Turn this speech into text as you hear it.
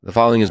The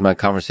following is my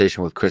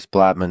conversation with Chris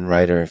Blattman,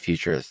 writer and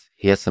futurist.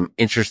 He has some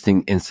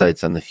interesting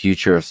insights on the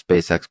future of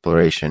space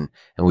exploration,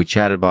 and we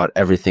chatted about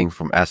everything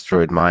from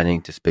asteroid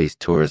mining to space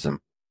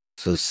tourism.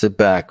 So sit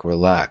back,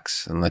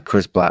 relax, and let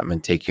Chris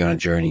Blattman take you on a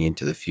journey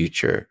into the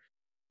future.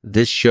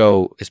 This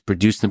show is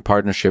produced in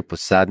partnership with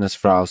Sadness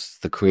Frouse,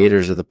 the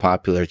creators of the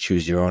popular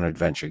Choose Your Own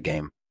Adventure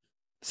game.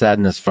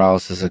 Sadness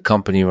Frouse is a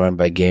company run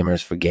by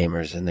gamers for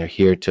gamers, and they're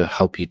here to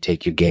help you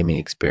take your gaming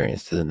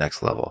experience to the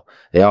next level.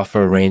 They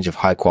offer a range of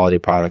high-quality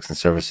products and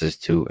services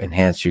to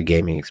enhance your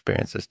gaming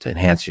experiences,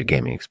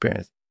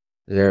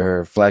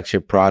 Their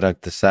flagship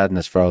product, the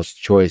Sadness Frouse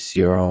Choice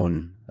Your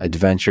Own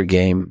Adventure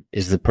game,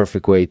 is the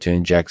perfect way to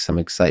inject some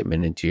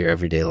excitement into your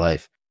everyday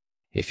life.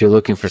 If you're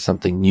looking for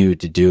something new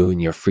to do in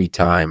your free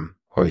time,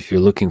 or if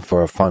you're looking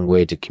for a fun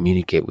way to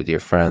communicate with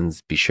your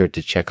friends, be sure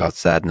to check out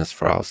Sadness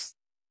Frouse.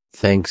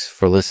 Thanks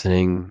for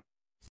listening.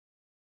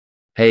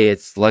 Hey,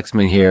 it's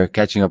Lexman here,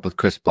 catching up with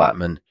Chris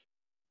Blattman.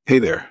 Hey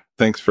there.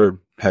 Thanks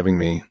for having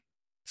me.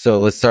 So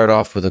let's start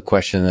off with a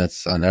question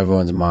that's on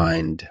everyone's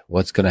mind.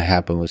 What's going to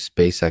happen with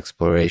space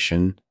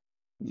exploration?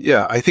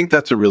 Yeah, I think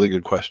that's a really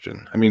good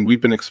question. I mean,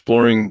 we've been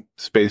exploring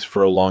space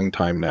for a long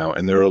time now,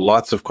 and there are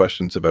lots of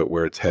questions about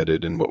where it's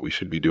headed and what we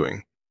should be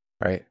doing.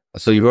 Right.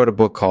 So you wrote a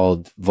book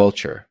called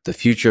Vulture, The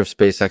Future of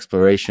Space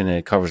Exploration, and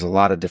it covers a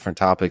lot of different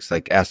topics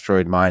like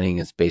asteroid mining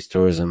and space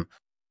tourism.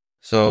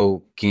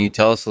 So can you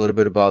tell us a little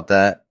bit about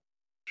that?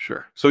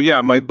 Sure. So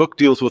yeah, my book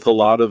deals with a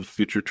lot of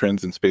future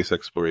trends in space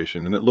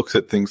exploration, and it looks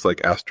at things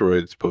like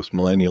asteroids,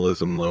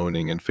 postmillennialism,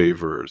 loaning, and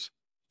favorers.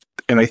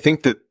 And I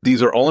think that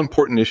these are all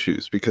important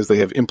issues because they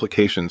have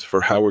implications for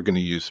how we're going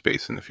to use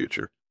space in the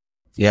future.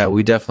 Yeah,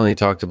 we definitely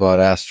talked about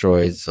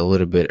asteroids a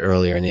little bit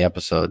earlier in the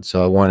episode,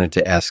 so I wanted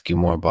to ask you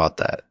more about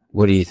that.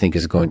 What do you think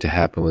is going to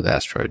happen with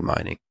asteroid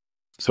mining?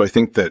 So I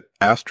think that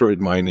asteroid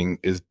mining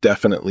is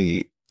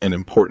definitely an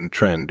important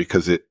trend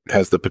because it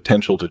has the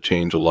potential to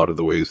change a lot of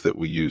the ways that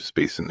we use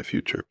space in the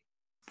future.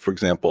 For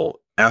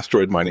example,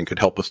 asteroid mining could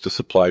help us to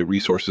supply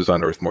resources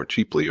on Earth more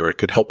cheaply, or it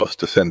could help us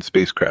to send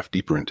spacecraft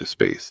deeper into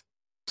space.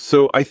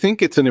 So I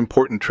think it's an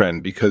important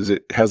trend because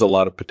it has a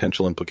lot of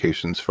potential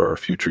implications for our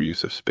future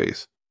use of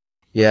space.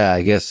 Yeah,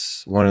 I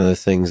guess one of the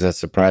things that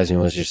surprised me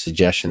was your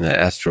suggestion that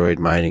asteroid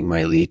mining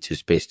might lead to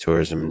space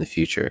tourism in the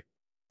future.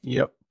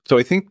 Yep. So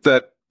I think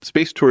that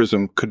space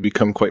tourism could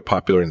become quite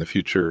popular in the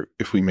future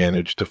if we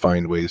manage to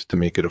find ways to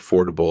make it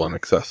affordable and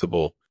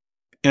accessible.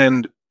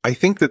 And I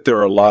think that there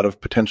are a lot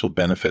of potential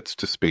benefits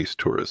to space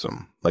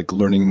tourism, like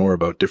learning more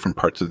about different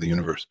parts of the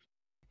universe.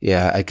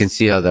 Yeah, I can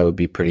see how that would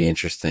be pretty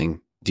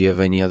interesting. Do you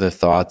have any other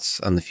thoughts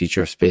on the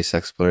future of space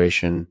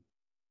exploration?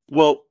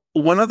 Well,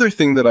 one other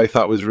thing that I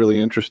thought was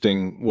really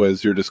interesting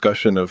was your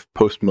discussion of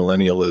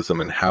postmillennialism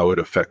and how it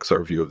affects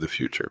our view of the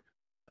future.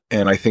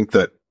 And I think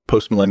that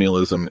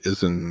postmillennialism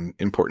is an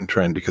important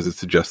trend because it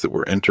suggests that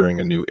we're entering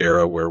a new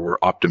era where we're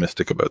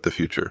optimistic about the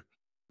future.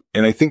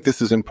 And I think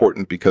this is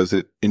important because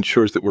it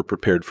ensures that we're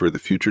prepared for the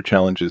future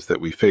challenges that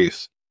we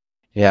face.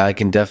 Yeah, I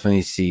can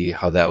definitely see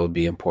how that would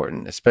be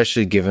important,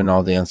 especially given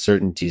all the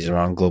uncertainties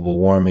around global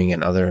warming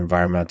and other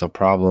environmental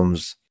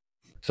problems.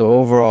 So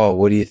overall,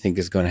 what do you think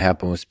is going to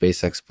happen with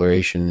space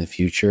exploration in the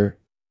future?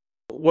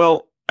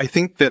 Well, I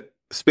think that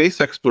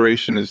space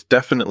exploration is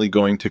definitely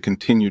going to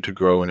continue to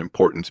grow in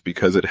importance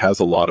because it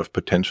has a lot of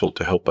potential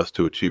to help us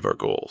to achieve our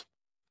goals.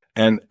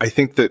 And I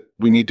think that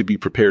we need to be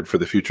prepared for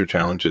the future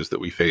challenges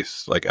that we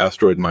face, like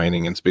asteroid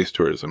mining and space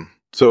tourism.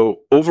 So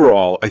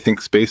overall, I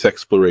think space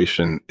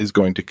exploration is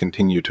going to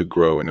continue to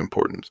grow in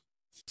importance.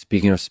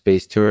 Speaking of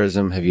space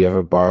tourism, have you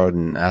ever borrowed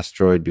an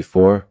asteroid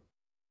before?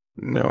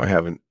 No, I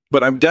haven't.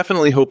 But I'm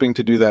definitely hoping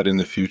to do that in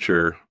the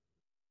future.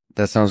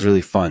 That sounds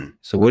really fun.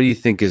 So what do you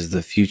think is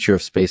the future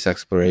of space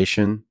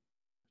exploration?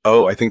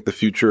 Oh, I think the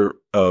future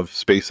of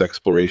space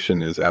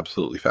exploration is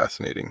absolutely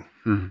fascinating.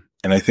 And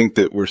I think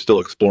that we're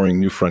still exploring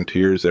new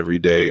frontiers every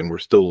day, and we're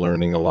still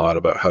learning a lot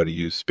about how to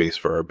use space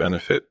for our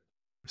benefit.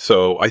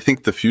 So I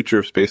think the future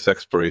of space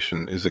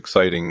exploration is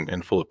exciting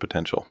and full of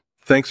potential.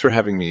 Thanks for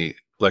having me,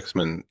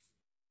 Lexman.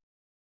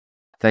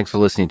 Thanks for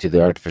listening to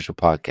the Artificial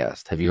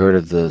Podcast. Have you heard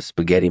of the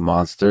spaghetti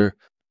monster?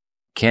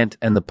 Can't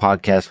end the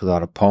podcast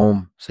without a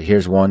poem, so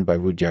here's one by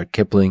Rudyard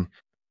Kipling.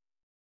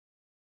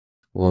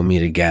 We'll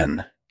meet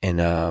again in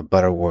a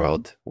better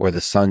world where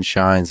the sun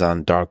shines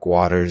on dark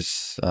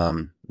waters,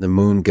 the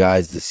moon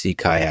guides the sea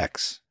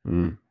kayaks.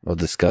 We'll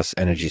discuss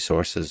energy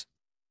sources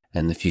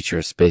and the future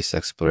of space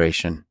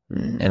exploration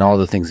and all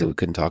the things that we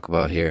couldn't talk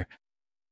about here.